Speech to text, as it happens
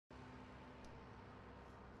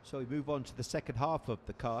So we move on to the second half of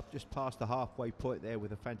the card, just past the halfway point there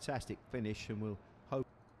with a fantastic finish, and we'll hope.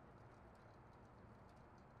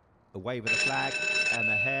 The wave of the flag and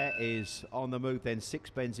the hare is on the move then. 6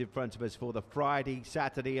 bends in front of us for the Friday,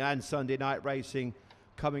 Saturday and Sunday night racing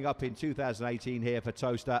coming up in 2018 here for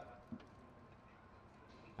TOWCESTER.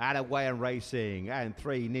 And away and racing, and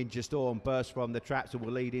 3 Ninja Storm burst from the traps and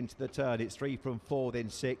will lead into the turn. It's 3 from 4, then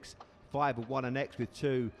 6, 5 and 1 and next with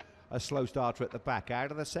 2. A slow starter at the back.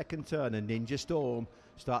 Out of the second turn, and Ninja Storm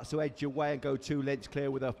starts to edge away and go 2 lengths clear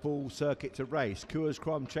with a full circuit to race. Coors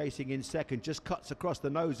Crom chasing in second, just cuts across the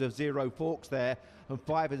nose of Zero Forks there, and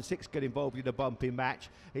 5 and 6 get involved in a bumping match.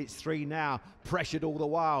 It's 3 now, pressured all the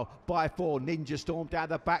while by 4. Ninja Storm down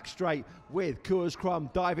the back straight with Coors Crom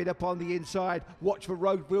diving upon the inside. Watch for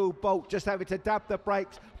Roadville Bolt just having to dab the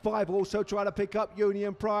brakes. 5 also trying to pick up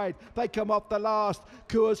Union Pride. They come off the last.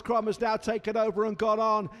 Coors Crom has now taken over and gone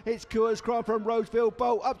on. It's Coors Crom from Roseville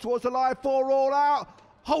Bolt up towards the line. 4 all out.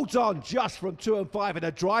 Holds on just from 2 and 5 in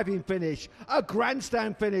a driving finish. A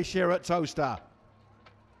grandstand finish here at TOWCESTER.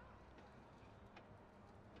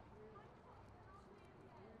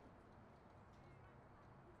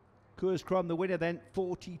 Coors Crom the winner then,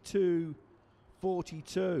 42-42.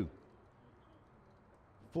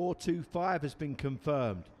 425 has been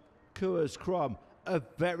confirmed. Coors Crom, a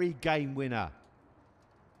very game winner.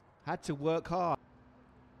 Had to work hard.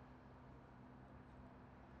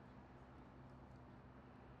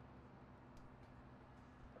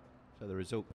 So the result.